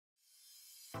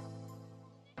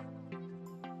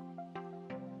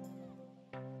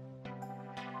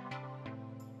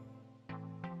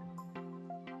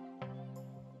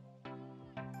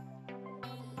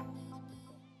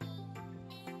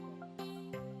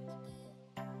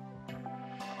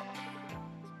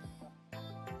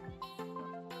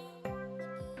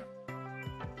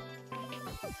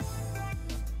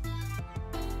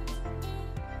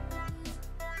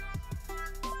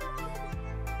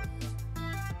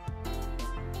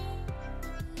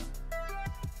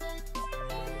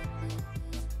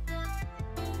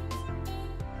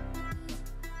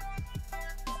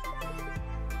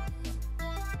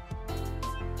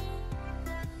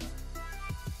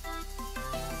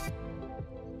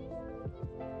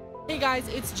Hey guys,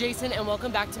 it's Jason and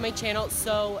welcome back to my channel.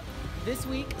 So this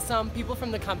week some people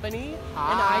from the company and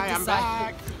I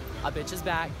decided a bitch is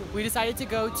back. We decided to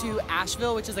go to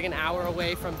Asheville, which is like an hour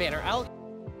away from Banner Elk.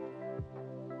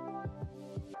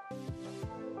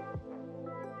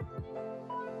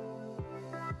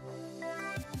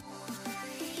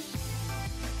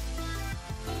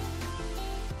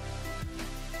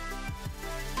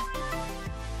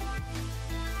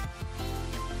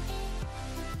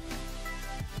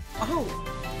 Oh,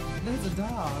 there's a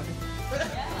dog.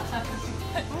 Yeah.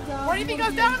 Dog. Where do you think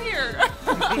goes down here?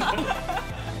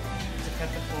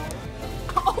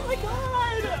 Oh my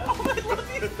god! Oh, I love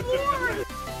these floors!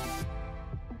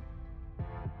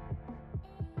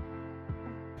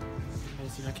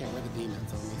 I can't wear the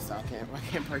demons on me, so I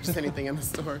can't purchase anything in the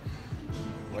store.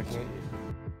 Why can't you?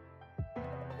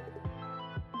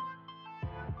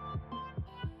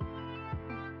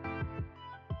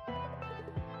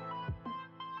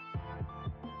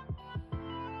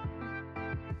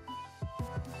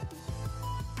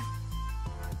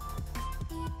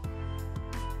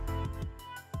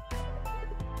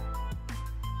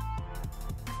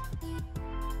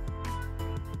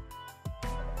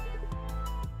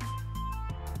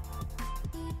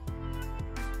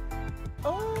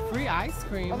 Oh, Free ice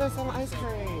cream. oh, there's some ice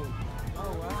cream.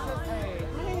 Oh wow. Hey,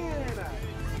 man.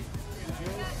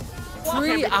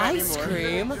 Free ice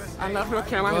cream? I love North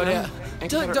Carolina. And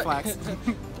Confederate flags. I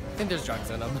think there's drugs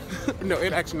in them. No,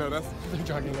 they're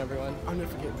drugging everyone. I'll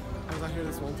never forget. I was out here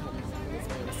this one time. This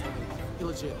man was selling, he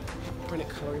legit printed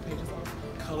coloring pages off,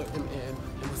 colored them in,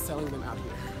 and was selling them out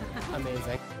here.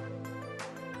 Amazing.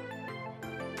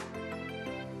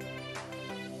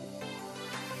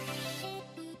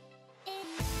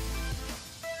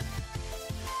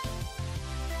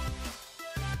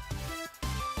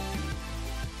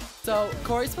 So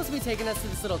Corey's supposed to be taking us to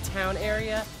this little town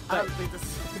area, I but don't think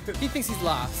this. he thinks he's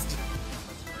lost.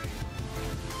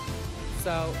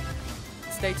 So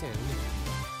stay tuned.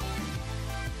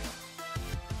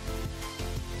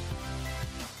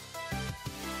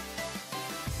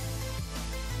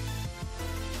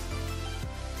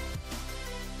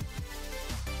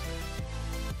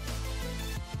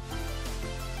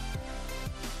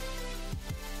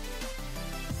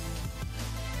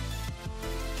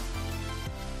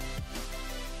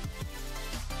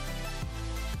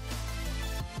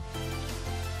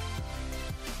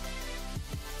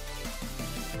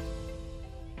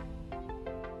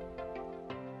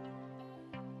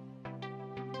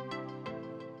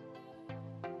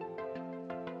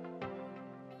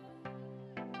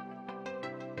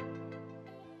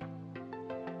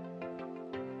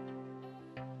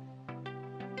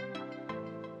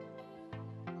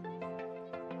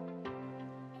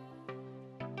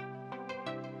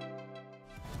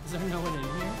 Is there no one in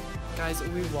here? Guys,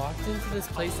 we walked into this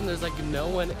place and there's like no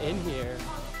one in here.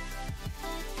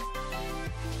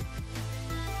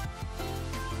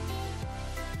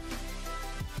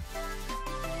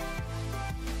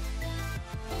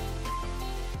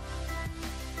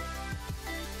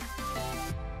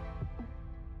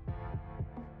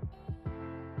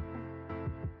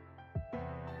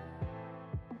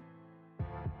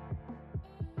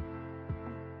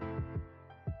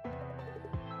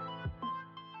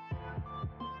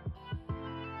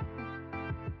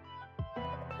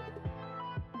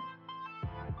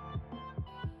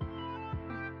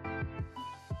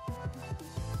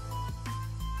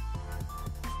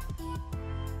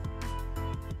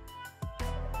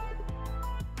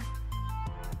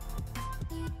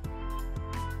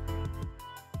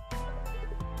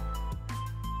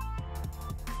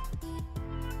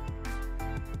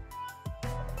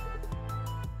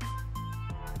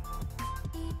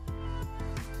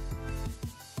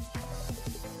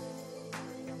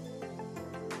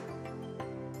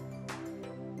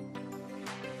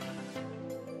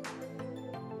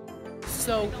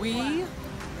 So we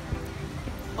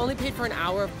only paid for an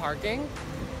hour of parking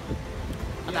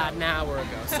about an hour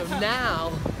ago. So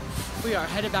now we are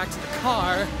headed back to the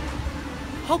car,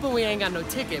 hoping we ain't got no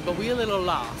ticket, but we a little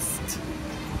lost.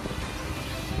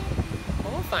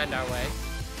 But we'll find our way.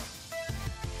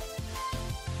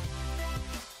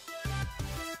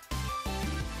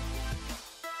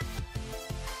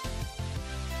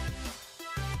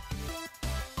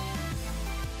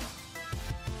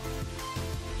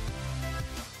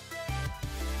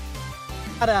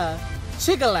 Got a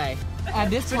Chick-fil-A.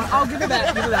 And this one, oh, give it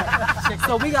back, give it back.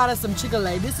 So we got us some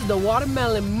Chick-fil-A. This is the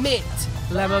watermelon mint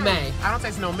lemonade. I don't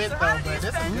taste no mint though, but this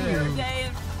is good. Day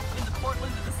in the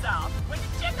Portland to the South. Went to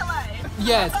Chick-fil-A.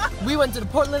 Yes, we went to the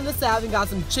Portland in the South and got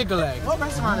some Chick-fil-A. What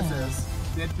restaurant is this?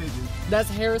 Dead pigeon. That's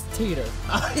Harris Teeter.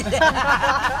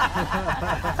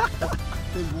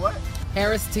 Is what?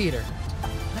 Harris Teeter.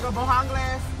 Take a Bohan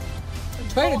glass.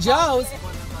 Trader Joe's.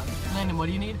 Landon, what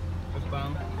do you need? A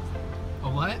spoon. A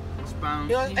what? A spoon.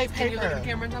 You know, Can a you look at the paper.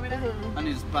 camera and tell me that? I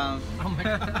need a spoon. Oh my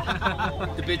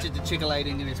god. The bitch at the Chick-fil-A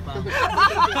didn't get a spoon.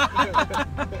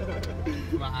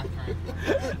 My ice cream.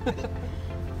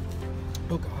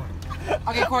 Oh god.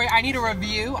 Okay, Corey, I need a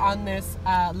review on this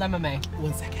lemonade.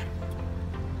 1 second.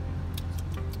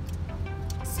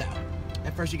 So,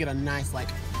 at first you get a nice, like,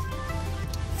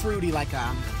 fruity, like,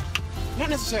 not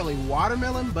necessarily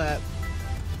watermelon, but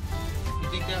You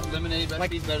think that lemonade like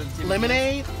respi's better than Timmy?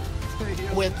 lemonade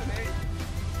with.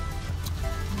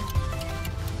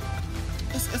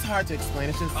 It's hard to explain.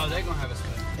 It's just. Oh, they're gonna have a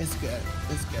spoon. It's good.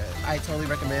 It's good. I totally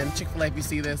recommend Chick-fil-A if you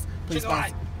see this. Please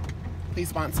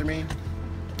sponsor me.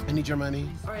 I need your money.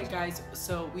 All right, guys.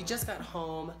 So we just got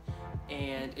home,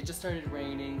 and it just started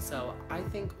raining. So I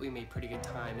think we made pretty good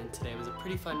time, and today was a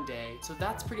pretty fun day. So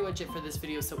that's pretty much it for this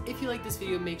video. So if you like this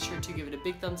video, make sure to give it a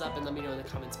big thumbs up and let me know in the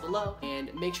comments below.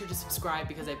 And make sure to subscribe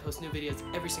because I post new videos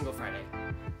every single Friday.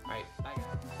 All right, bye.